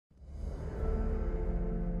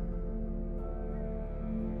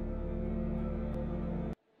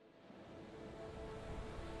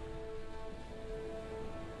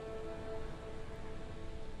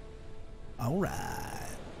All right.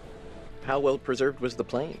 How well preserved was the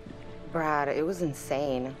plane? Brad, it was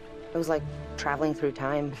insane. It was like traveling through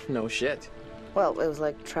time. No shit. Well, it was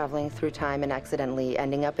like traveling through time and accidentally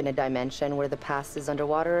ending up in a dimension where the past is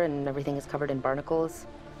underwater and everything is covered in barnacles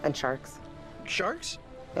and sharks. Sharks?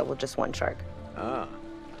 Yeah, well, just one shark. Ah.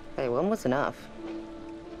 Hey, one was enough.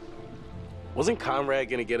 Wasn't Conrad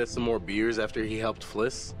gonna get us some more beers after he helped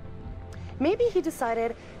Fliss? Maybe he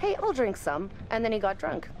decided, hey, I'll drink some, and then he got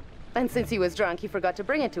drunk. And since he was drunk, he forgot to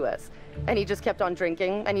bring it to us. And he just kept on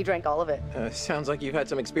drinking, and he drank all of it. Sounds like you've had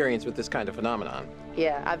some experience with this kind of phenomenon.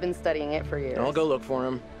 Yeah, I've been studying it for years. I'll go look for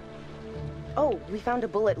him. Oh, we found a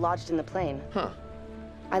bullet lodged in the plane. Huh.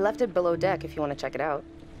 I left it below deck if you want to check it out.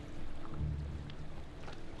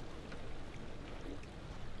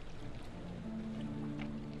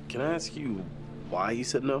 Can I ask you why you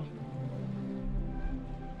said no?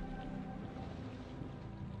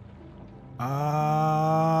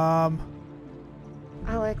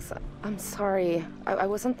 Alex, I'm sorry. I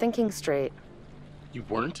wasn't thinking straight. You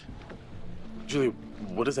weren't? Julia,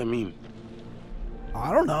 what does that mean?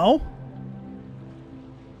 I don't know.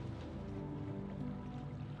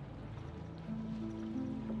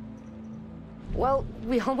 Well,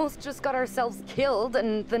 we almost just got ourselves killed,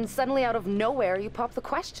 and then suddenly out of nowhere, you pop the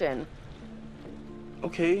question.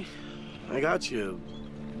 Okay, I got you.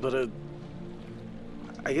 But,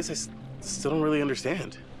 I guess I still don't really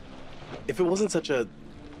understand. If it wasn't such a,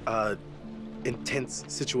 intense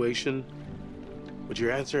situation, would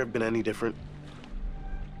your answer have been any different?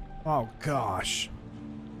 Oh, gosh.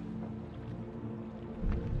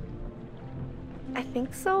 I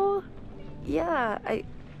think so. Yeah, I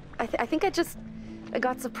think I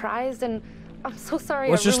got surprised, and I'm so sorry.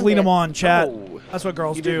 Let's I just ruined lead it. them on, chat. Oh, That's what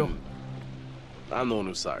girls you do. didn't. I'm the one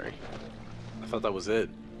who's sorry. I thought that was it.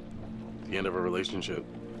 The end of a relationship.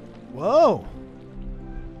 Whoa.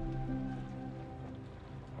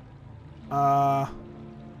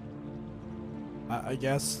 I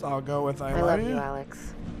guess I'll go with I love you,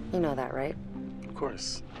 Alex. You know that, right? Of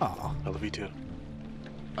course. Aw. I love you too.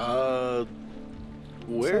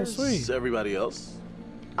 Where's sweet. everybody else?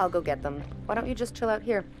 I'll go get them. Why don't you just chill out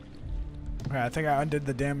here? Okay, I think I undid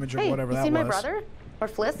the damage or Hey, whatever you that see was. my brother? Or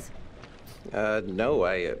Fliss? No,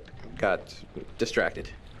 I got distracted.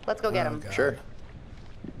 Let's go get him. God. Sure.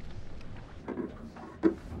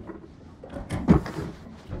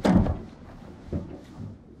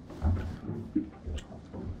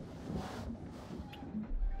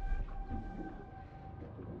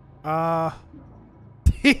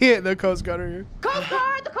 The Coast Guard are here. Coast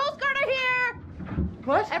Guard! The Coast Guard are here!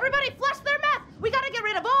 What? Everybody flush their meth! We gotta get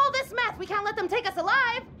rid of all this meth! We can't let them take us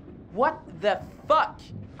alive! What the fuck?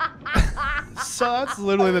 So that's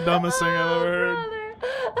literally the dumbest thing I've ever heard.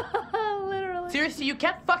 Brother. Literally. Seriously, you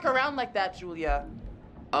can't fuck around like that, Julia.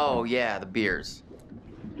 Oh, yeah, the beers.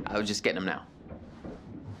 I was just getting them now.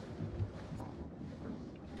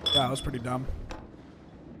 Yeah, that was pretty dumb.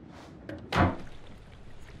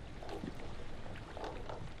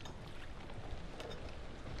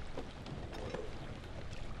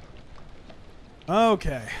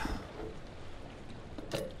 Okay.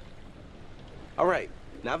 All right,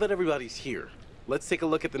 now that everybody's here, let's take a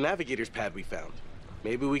look at the navigator's pad we found.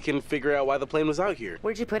 Maybe we can figure out why the plane was out here.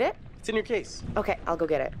 Where'd you put it? It's in your case. Okay, I'll go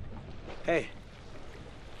get it. Hey,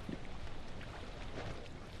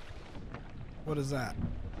 What is that?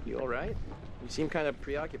 You all right? You seem kind of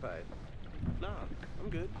preoccupied. nah, I'm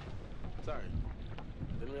good. Sorry.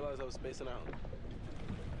 Didn't realize I was spacing out.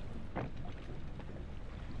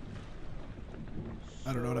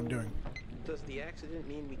 I don't know what I'm doing. Does the accident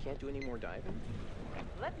mean we can't do any more diving?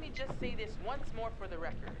 Let me just say this once more for the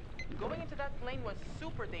record. Going into that plane was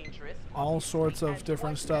super dangerous. All sorts of and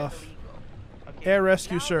different was stuff. illegal. Okay, Air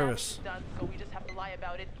rescue now service. that's done, so we just have to lie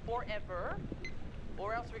about it forever,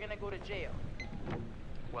 or else we're gonna go to jail.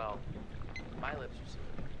 Well, my lips are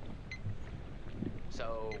sealed.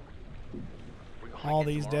 So, we're going All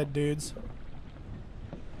again these tomorrow? dead dudes.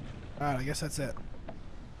 Alright, I guess that's it.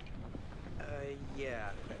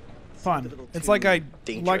 Yeah. Fun. Seemed a little It's too like I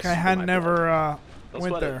dangerous had for my never Don't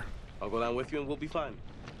went sweat it. there. I'll go down with you and we'll be fine.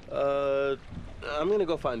 I'm gonna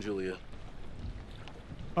go find Julia.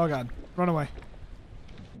 Oh god. Run away.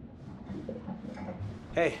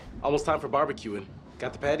 Hey, almost time for barbecuing.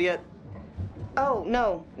 Got the pad yet? Oh,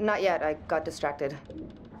 no, not yet. I got distracted.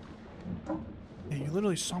 Yeah, you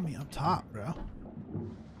literally saw me up top, bro.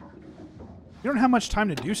 You don't have much time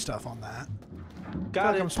to do stuff on that. I feel Got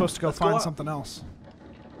like it. I'm supposed to go Let's find up. something else.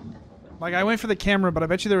 Like, I went for the camera, but I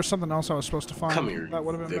bet you there was something else I was supposed to find. Come here, That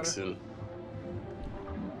would have been better. Vixen.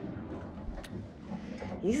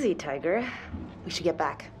 Easy, Tiger. We should get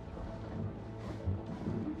back.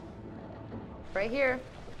 Right here.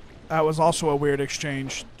 That was also a weird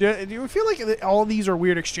exchange. Do you feel like all these are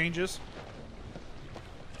weird exchanges?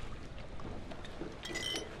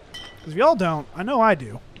 Because if y'all don't, I know I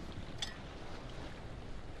do.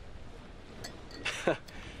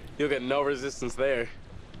 You'll get no resistance there.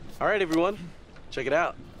 All right, everyone, check it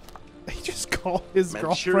out. He just called his girlfriend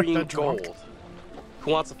a Manchurian drunk. gold.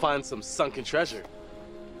 Who wants to find some sunken treasure?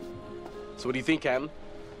 So what do you think, Captain?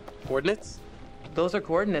 Coordinates? Those are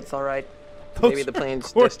coordinates, all right. Maybe the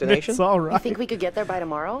plane's destination? All You right. think we could get there by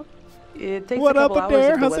tomorrow? It takes What a couple up, hours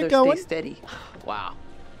Adair? if the How's it weather going? stays steady. Wow.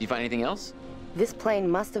 You find anything else? This plane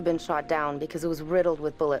must have been shot down because it was riddled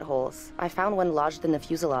with bullet holes. I found one lodged in the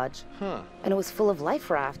fuselage. Huh. And it was full of life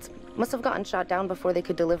rafts. Must have gotten shot down before they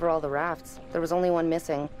could deliver all the rafts. There was only one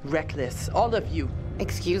missing. Reckless, all of you.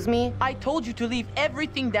 Excuse me? I told you to leave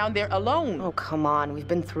everything down there alone. Oh, come on. We've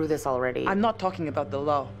been through this already. I'm not talking about the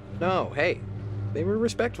law. No, hey, they were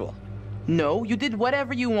respectful. No, you did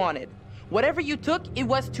whatever you wanted. Whatever you took, it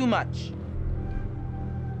was too much.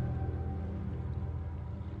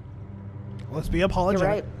 Let's be You're apologetic.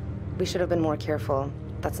 right. We should have been more careful.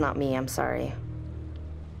 That's not me. I'm sorry.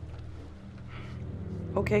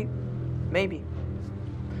 Okay, maybe.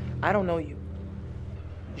 I don't know you.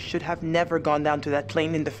 You should have never gone down to that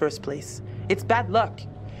plane in the first place. It's bad luck.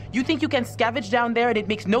 You think you can scavenge down there and it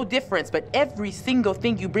makes no difference, but every single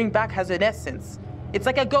thing you bring back has an essence. It's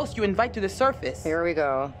like a ghost you invite to the surface. Here we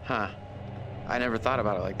go. Huh. I never thought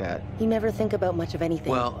about it like that. You never think about much of anything.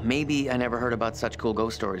 Well, maybe I never heard about such cool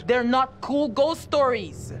ghost stories. They're not cool ghost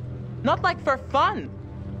stories. Not like for fun.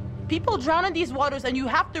 People drown in these waters and you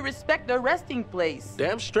have to respect their resting place.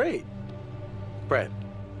 Damn straight. Brad,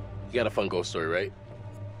 you got a fun ghost story, right?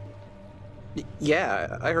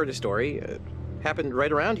 Yeah, I heard a story. Happened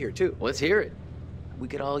right around here, too. Let's hear it. We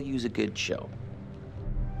could all use a good show.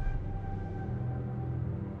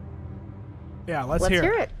 Yeah, let's Let's hear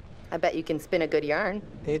hear it. it. I bet you can spin a good yarn.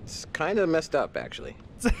 It's kind of messed up, actually.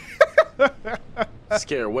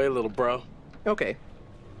 Scare away, little bro. Okay,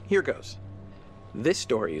 here goes. This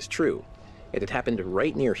story is true. It had happened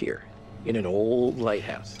right near here, in an old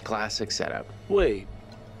lighthouse. Classic setup. Wait,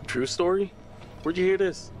 true story? Where'd you hear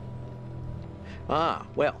this? Ah,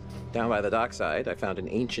 well, down by the dockside, I found an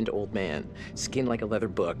ancient old man, skin like a leather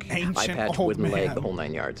book, eye Ancient patch, old wooden leg, man. the whole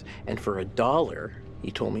 9 yards. And for $1,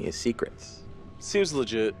 he told me his secrets. Seems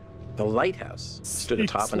legit. The lighthouse stood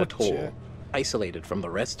atop an Seems atoll, legit. isolated from the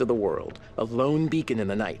rest of the world, a lone beacon in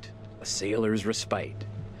the night, a sailor's respite.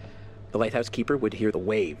 The lighthouse keeper would hear the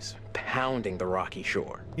waves pounding the rocky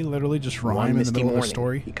shore. He literally just One rhyme in the misty middle of morning, a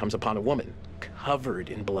story. he comes upon a woman covered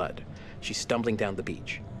in blood. She's stumbling down the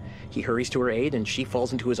beach. He hurries to her aid, and she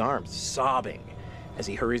falls into his arms, sobbing. As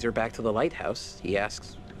he hurries her back to the lighthouse, he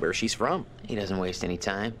asks where she's from. He doesn't waste any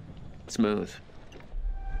time. Smooth.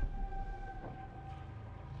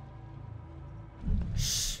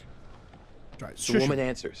 Right, The shush. woman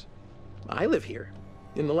answers, I live here,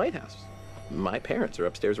 in the lighthouse. My parents are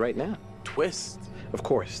upstairs right now. Twist. Of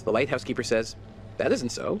course, the lighthouse keeper says, that isn't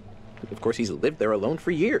so. Of course, he's lived there alone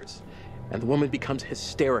for years. And the woman becomes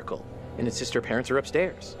hysterical and insists her parents are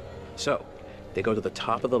upstairs. So, they go to the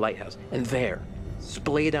top of the lighthouse, and there,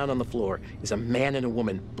 splayed out on the floor, is a man and a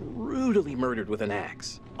woman brutally murdered with an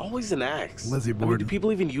axe. Always an axe. Lizzie I mean, do Borden.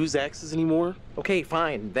 people even use axes anymore? Okay,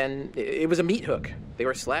 fine, then it was a meat hook. They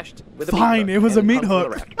were slashed with a meat Fine, hook it was a and meat hung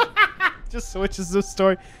from the hook. rafters. Just switches the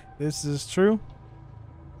story. This is true.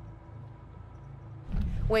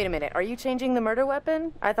 Wait a minute. Are you changing the murder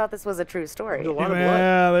weapon? I thought this was a true story. A lot of blood,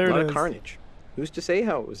 Yeah, there a lot it of is. carnage. Who's to say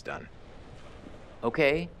how it was done?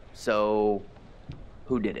 Okay, so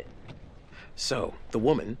who did it? So, the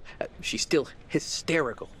woman, she's still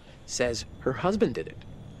hysterical, says her husband did it.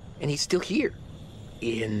 And he's still here,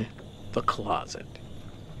 in the closet.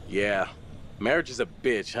 Yeah. Marriage is a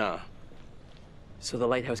bitch, huh? So the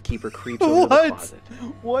lighthouse keeper creeps over to the What? closet,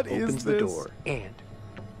 What is opens this? the door, and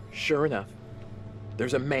sure enough,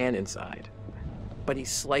 there's a man inside. But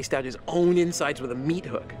he's sliced out his own insides with a meat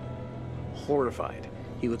hook. Horrified,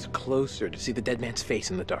 he looks closer to see the dead man's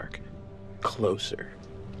face in the dark. Closer.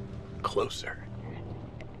 Closer.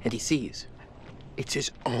 And he sees it's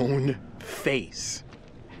his own face.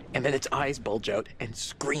 And then its eyes bulge out and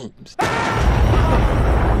screams.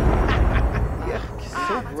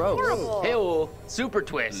 So gross. horrible. Hey, super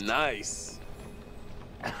twist. Nice.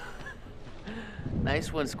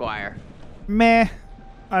 Nice one, Squire. Meh.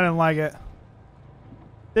 I didn't like it.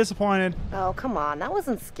 Disappointed. Oh, come on. That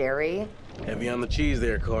wasn't scary. Heavy on the cheese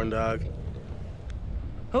there, corn dog.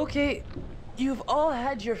 Okay, you've all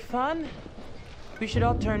had your fun. We should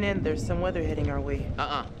all turn in. There's some weather hitting our way.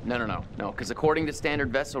 No, because according to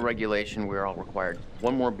standard vessel regulation, we're all required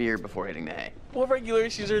one more beer before hitting the hay. What regular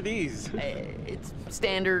issues are these? It's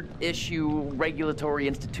standard issue, regulatory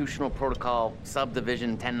institutional protocol,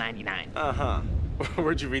 subdivision 1099. Uh-huh.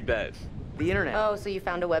 Where'd you read that? The internet. Oh, so you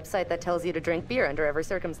found a website that tells you to drink beer under every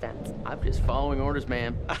circumstance. I'm just following orders,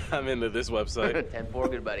 ma'am. I'm into this website. 10-4,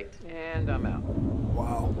 good buddy. And I'm out.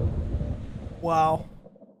 Wow. Wow.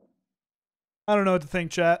 I don't know what to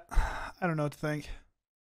think, chat. I don't know what to think.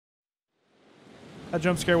 That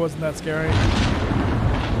jump scare wasn't that scary.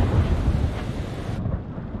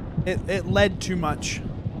 It led too much.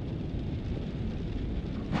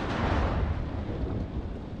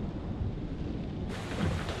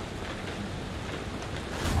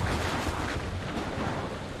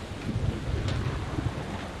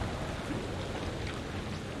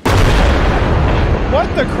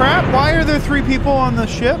 What the crap? Why are there 3 people on the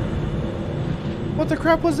ship? What the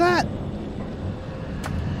crap was that?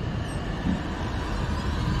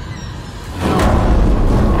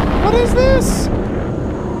 What is this?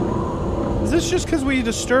 Is this just because we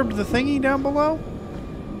disturbed the thingy down below?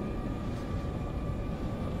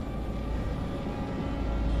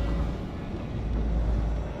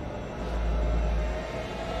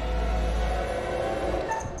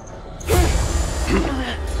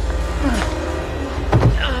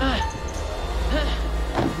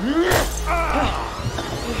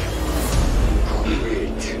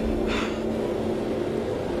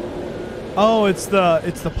 Oh, it's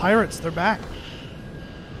the pirates. They're back.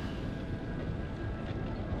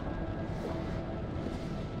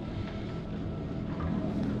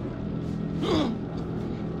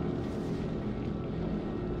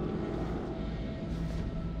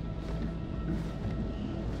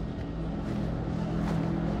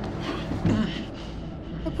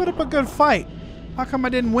 I put up a good fight. How come I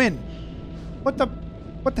didn't win? What the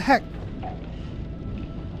heck?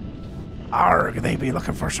 Arg, they be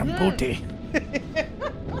looking for some booty.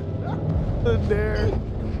 There.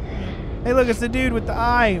 Hey, look, it's the dude with the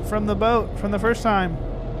eye from the boat from the first time.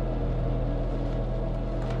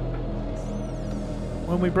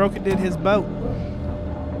 When we broke it, did his boat.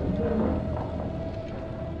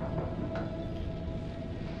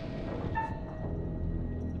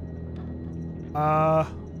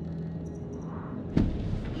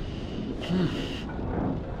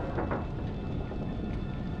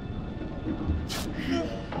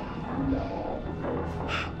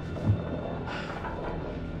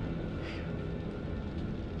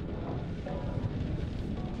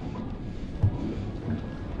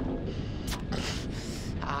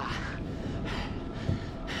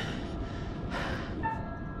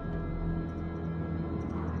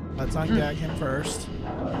 Let's ungag him first.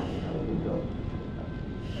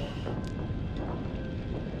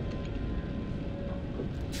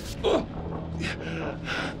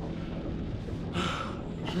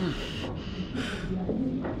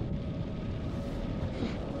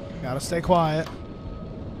 Gotta stay quiet.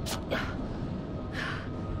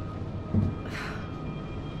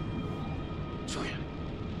 Julia,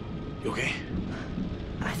 you okay?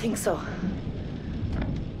 I think so.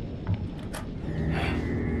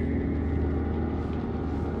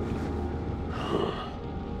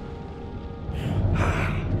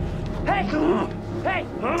 Hey! Hey!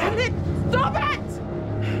 Damn it! Stop it!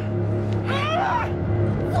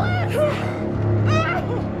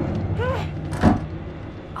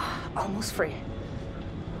 Almost free.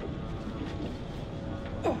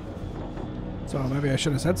 So maybe I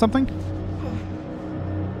should have said something?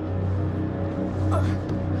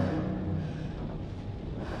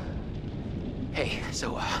 Hey,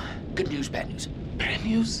 so, good news, bad news. Bad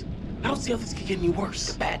news? I don't see how this could get any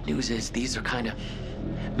worse. Bad news is these are kind of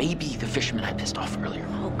maybe the fishermen I pissed off earlier.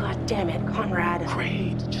 Oh, God damn it, Conrad.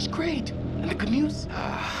 Great, just great. And the good news?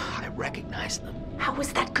 I recognize them. How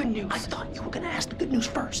is that good news? I thought you were gonna ask the good news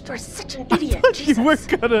first. You're such an idiot, You Jesus.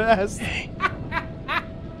 were gonna ask.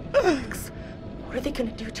 Alex, what are they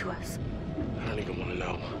gonna do to us? I don't even want to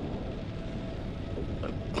know. I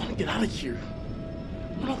want to get out of here.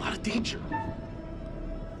 I'm in a lot of danger.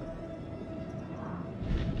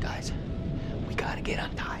 Guys, we gotta get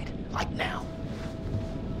untied. Like now.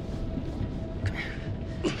 Come here.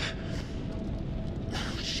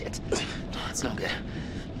 Shit. That's no good.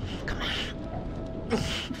 Come on.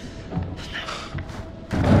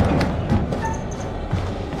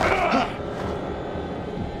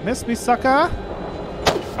 Miss me, sucker.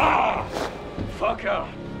 Fucker.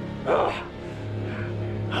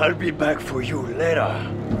 I'll be back for you later.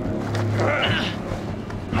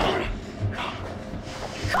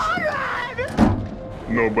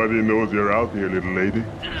 Nobody knows you're out here, little lady.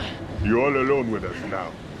 You're all alone with us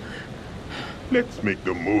now. Let's make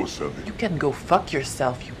the most of it. You can go fuck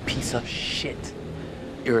yourself, you piece of shit.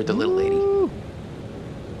 You're the little lady.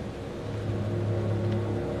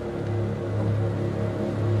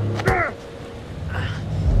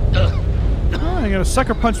 Oh, you're gonna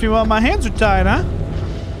sucker punch me while my hands are tied, huh?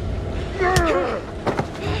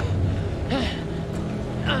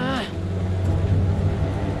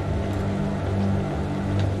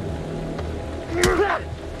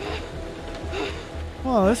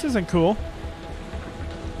 Well, this isn't cool.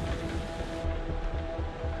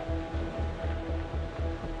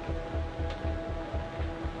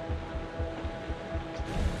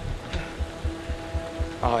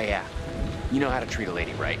 Oh, yeah. You know how to treat a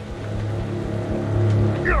lady, right?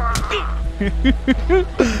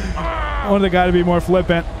 I wanted the guy to be more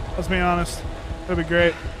flippant. Let's be honest. That'd be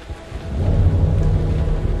great.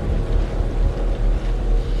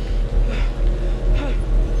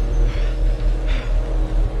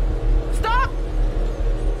 Stop!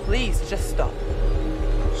 Please, just stop.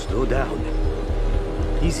 Slow down.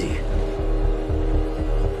 Easy.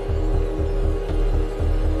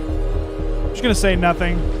 I'm just gonna say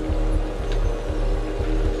nothing.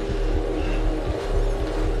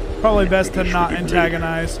 Probably best to not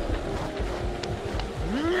antagonize.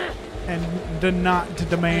 And to not to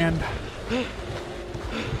demand.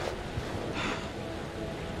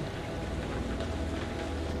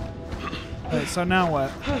 Okay, so now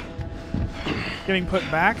what? Getting put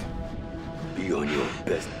back? Be on your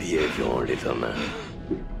best behavior, little man.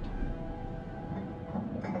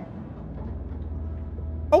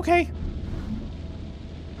 Okay.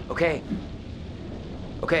 Okay.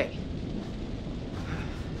 Okay.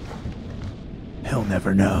 He'll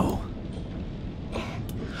never know.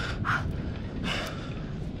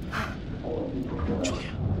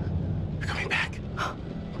 Julia, you're coming back.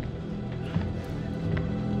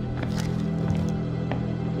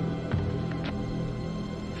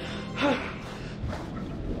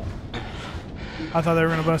 I thought they were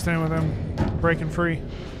gonna bust in with him breaking free.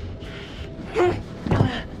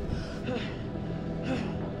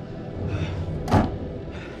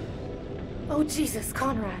 Oh, Jesus,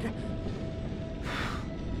 Conrad.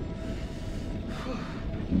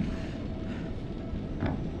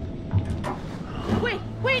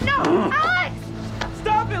 Wait, no! Alex!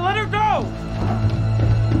 Stop it! Let her go!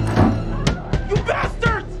 You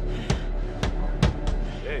bastards!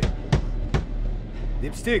 Hey.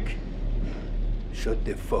 Dipstick. Shut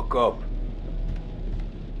the fuck up.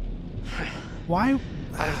 Why?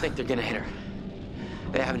 I don't think they're gonna hit her.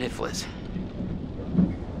 They haven't hit Fliss.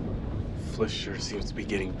 Fliss sure seems to be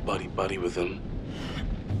getting buddy-buddy with him.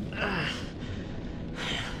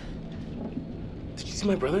 Did you see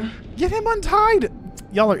my brother? Get him untied!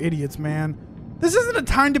 Y'all are idiots, man. This isn't a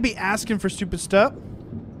time to be asking for stupid stuff.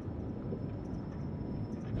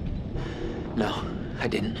 No, I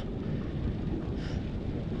didn't.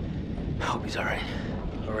 I hope he's alright.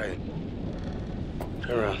 All right.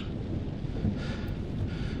 Turn around.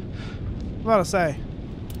 What about to say?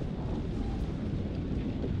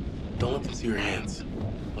 Don't let them see your hands.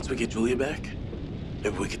 Once we get Julia back,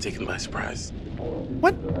 maybe we could take them by surprise.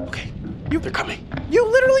 What? Okay, You- they're coming. You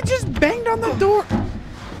literally just banged on the door.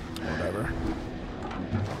 Whatever.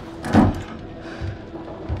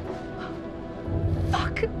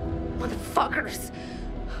 Fuck. Motherfuckers.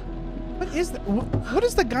 What is that? What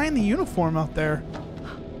is the guy in the uniform out there?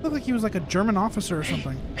 Looked like he was like a German officer or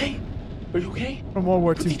something Hey, are you okay? from World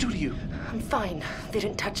War What did he II. do to you? I'm fine. They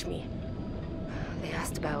didn't touch me. They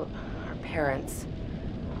asked about our parents,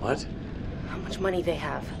 What? how much money they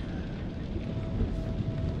have.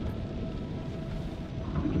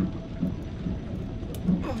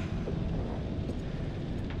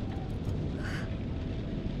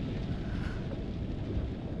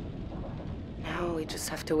 Now we just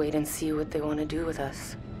have to wait and see what they want to do with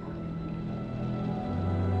us.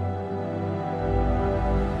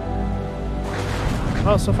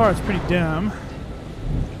 Well, so far it's pretty dim.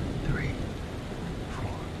 3, 4,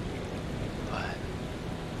 5,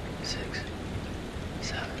 6,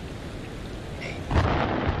 7,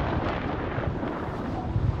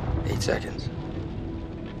 8. 8 seconds.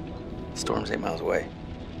 Storm's 8 miles away.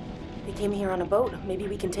 They came here on a boat. Maybe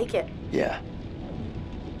we can take it. Yeah.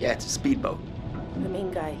 Yeah, it's a speedboat. The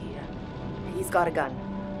main guy, he's got a gun.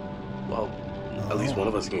 Well, at least one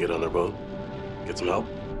of us can get on their boat. Get some help.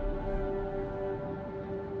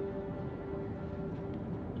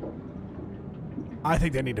 I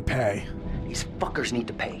think they need to pay. These fuckers need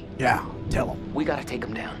to pay. Yeah, tell them. We gotta take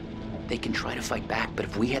them down. They can try to fight back, but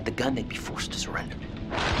if we had the gun, they'd be forced to surrender.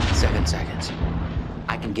 7 seconds.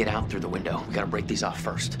 I can get out through the window. We gotta break these off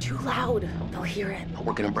first. Too loud. They'll hear it. But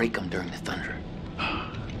we're gonna break them during the thunder.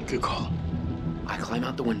 Good call. I climb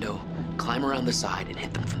out the window, climb around the side, and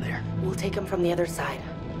hit them from there. We'll take them from the other side.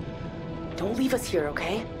 Don't leave us here,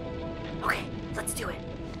 okay? Okay, let's do it.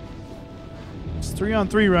 It's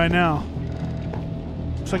 3-on-3 right now.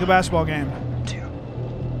 Looks like a basketball game. 2,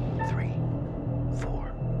 3,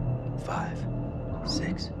 4, 5,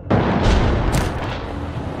 6.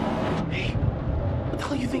 Hey, what the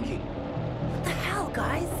hell are you thinking? What the hell,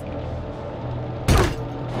 guys?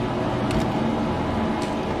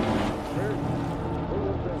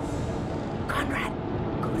 Conrad,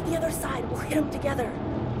 go to the other side. We'll hit them together.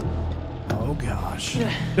 Oh gosh.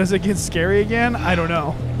 Does it get scary again? I don't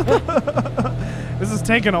know. This is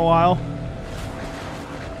taking a while.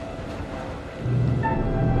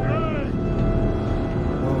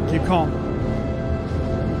 Oh, keep calm.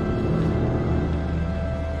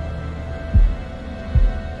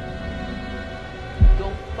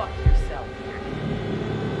 Go fuck yourself.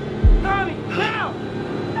 Tommy, now!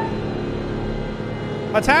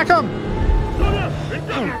 Attack him!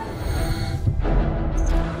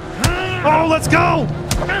 Oh, let's go!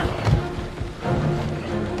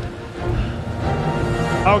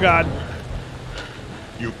 Oh God.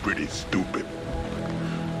 You pretty stupid.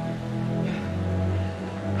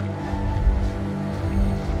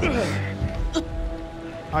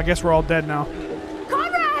 I guess we're all dead now.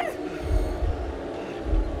 Conrad!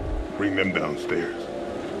 Bring them downstairs.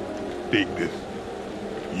 Take this.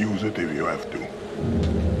 Use it if you have to.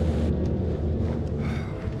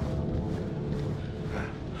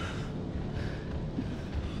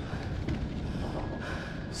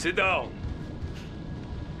 Sit down.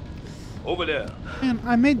 Over there. Man,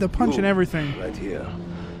 I made the punch and everything. Right here.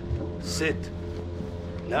 Sit.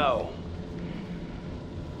 Now.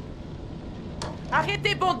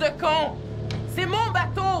 Arrêtez, bande de cons! C'est mon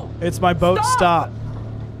bateau! It's my boat. Stop.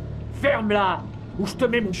 Ferme-la, ou je te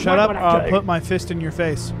mets mon Shut poing up. dans la I'll gueule. put my fist in your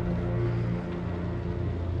face.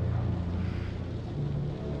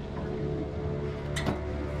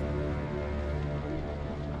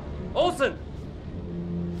 Olsen!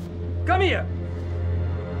 Come here!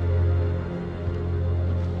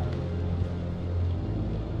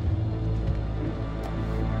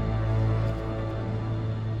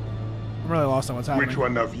 I'm really lost on what's happening. Which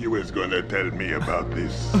one of you is gonna tell me about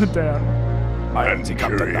this? Dad. I'm the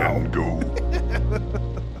captain now. Go.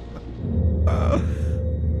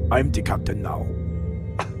 I'm the captain now.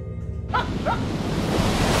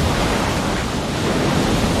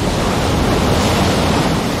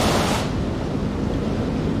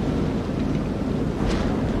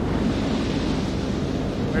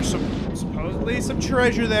 There's supposedly some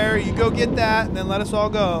treasure there. You go get that, and then let us all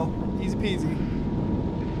go. Easy peasy.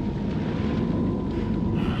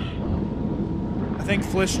 I think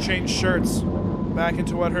Fliss changed shirts back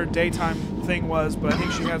into what her daytime thing was, but I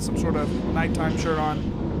think she had some sort of nighttime shirt on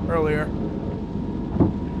earlier.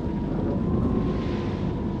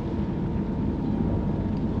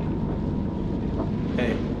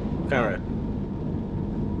 Hey, Conrad.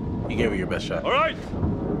 You gave it your best shot. All right.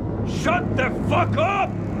 Shut the fuck up!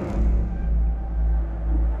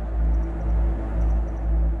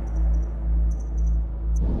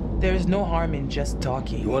 There's no harm in just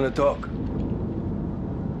talking. You want to talk?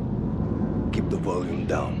 Keep the volume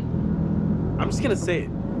down. I'm just gonna say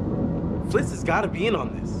it. Fliss has gotta be in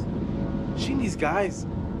on this. She and these guys,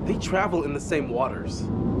 they travel in the same waters.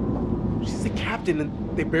 She's the captain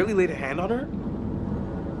and they barely laid a hand on her?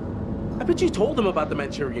 I bet you told them about the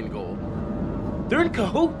Manchurian gold. They're in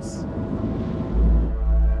cahoots.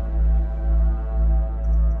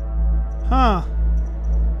 Huh.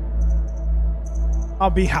 I'll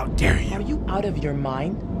be how dare you. Are you out of your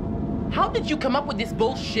mind? How did you come up with this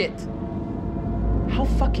bullshit? How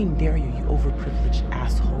fucking dare you, you overprivileged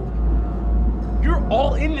asshole? You're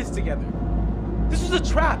all in this together. This was a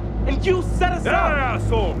trap, and you set us up.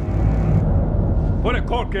 asshole! Put a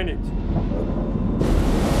cork in it.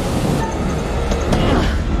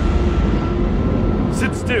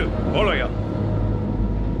 Sit still, all of you.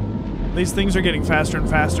 These things are getting faster and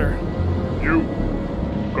faster. You.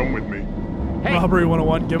 Come with me. Hey, Robbery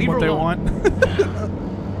 101, give them leave what her they alone. want.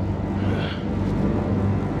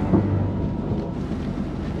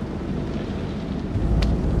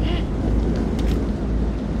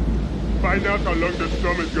 Find out how long the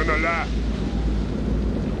storm is gonna last.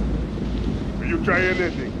 Will you try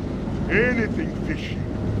anything fishy,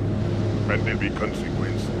 and there'll be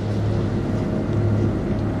consequences.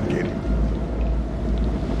 Get it?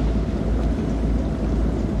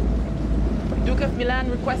 Duke of Milan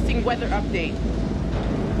requesting weather update.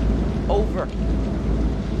 Over.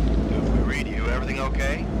 We read you. Everything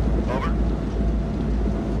okay? Over.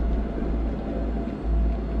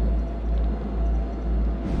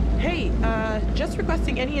 Hey, just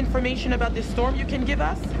requesting any information about this storm you can give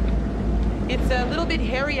us? It's a little bit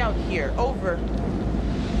hairy out here. Over.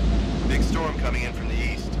 Big storm coming in from the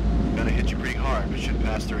east. Gonna hit you pretty hard, but should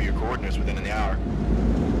pass through your coordinates within an hour.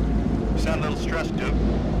 You sound a little stressed, Duke.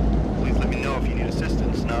 Please let me know if you need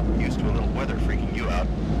assistance. Not used to a little weather freaking you out.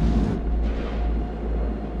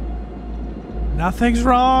 Nothing's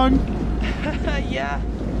wrong. Yeah.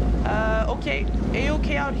 Okay.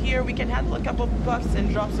 A-okay out here. We can handle a couple puffs and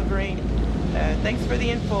drops of rain. Thanks for the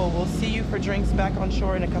info. We'll see you for drinks back on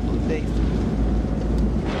shore in a couple of days.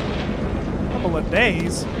 Couple of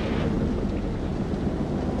days?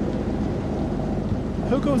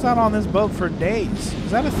 Who goes out on this boat for days?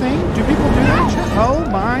 Is that a thing? Do people do that? Oh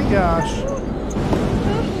my gosh.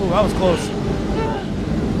 Oh, that was close.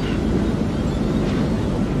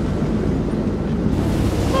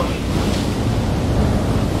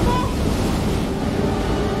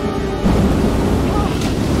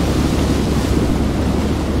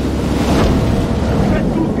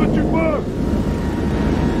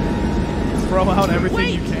 Throw out everything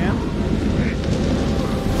you can.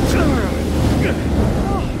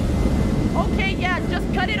 Okay, yeah,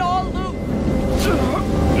 just cut it all loose.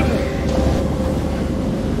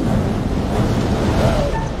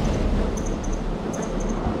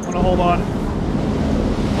 I'm gonna hold on.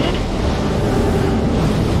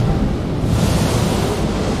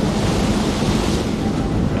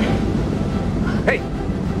 Hey!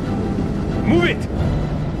 Move it!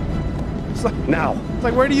 It's like, Now! it's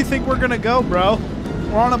like, where do you think we're gonna go, bro?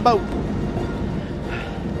 We're on a boat.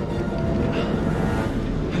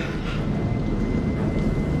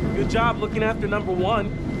 Good job looking after number one.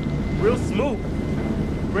 Real smooth.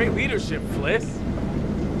 Great leadership, Fliss.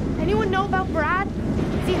 Anyone know about Brad?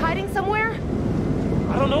 Is he hiding somewhere?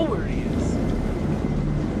 I don't know where he is.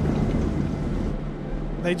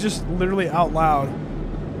 They just literally out loud.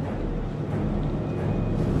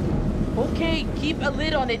 Okay, keep a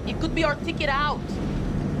lid on it. It could be our ticket out.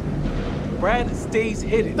 Brad stays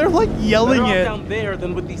hidden. They're like yelling Better off it. down there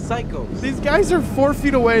than with these psychos. These guys are 4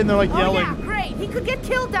 feet away and they're like yelling. Oh yeah, great. He could get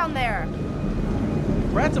killed down there.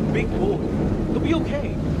 Brad's a big boy. He'll be okay.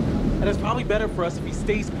 And it's probably better for us if he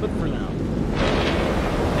stays put for now.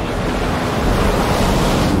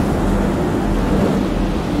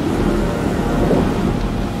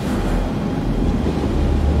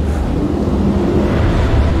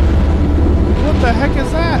 What the heck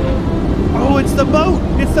is that? Oh, it's the boat.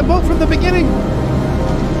 It's the boat from the beginning.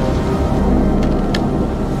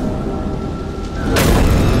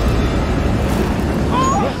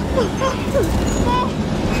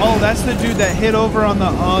 Oh, that's the dude that hit over on the...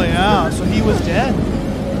 Oh, yeah. So he was dead.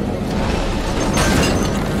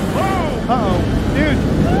 Uh-oh. Dude,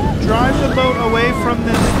 drive the boat away from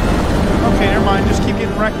this... Okay, never mind. Just keep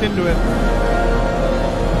getting wrecked into it.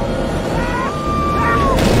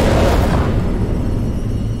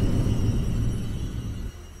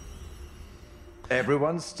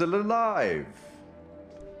 Everyone's still alive.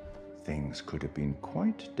 Things could have been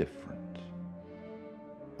quite different.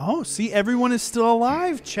 Oh, see, everyone is still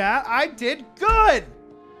alive, chat. I did good.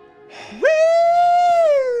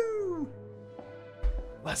 Woo!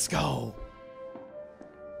 Let's go.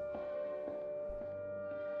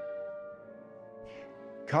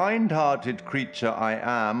 Kind-hearted creature I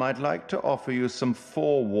am, I'd like to offer you some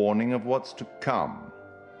forewarning of what's to come.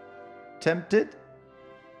 Tempted?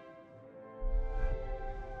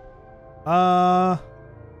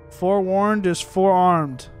 Forewarned is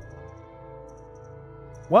forearmed.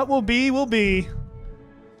 What will be, will be.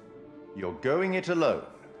 You're going it alone.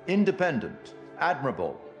 Independent.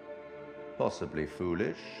 Admirable. Possibly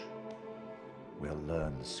foolish. We'll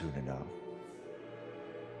learn soon enough.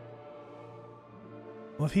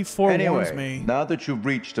 Well, if he forewarns Anyway, me. now that you've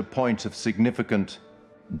reached a point of significant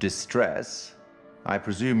distress, I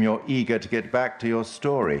presume you're eager to get back to your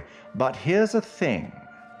story. But here's the thing.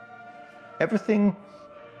 Everything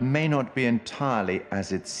may not be entirely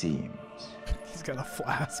as it seems. He's got a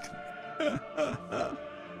flask.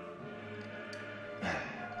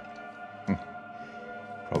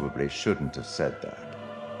 Probably shouldn't have said that.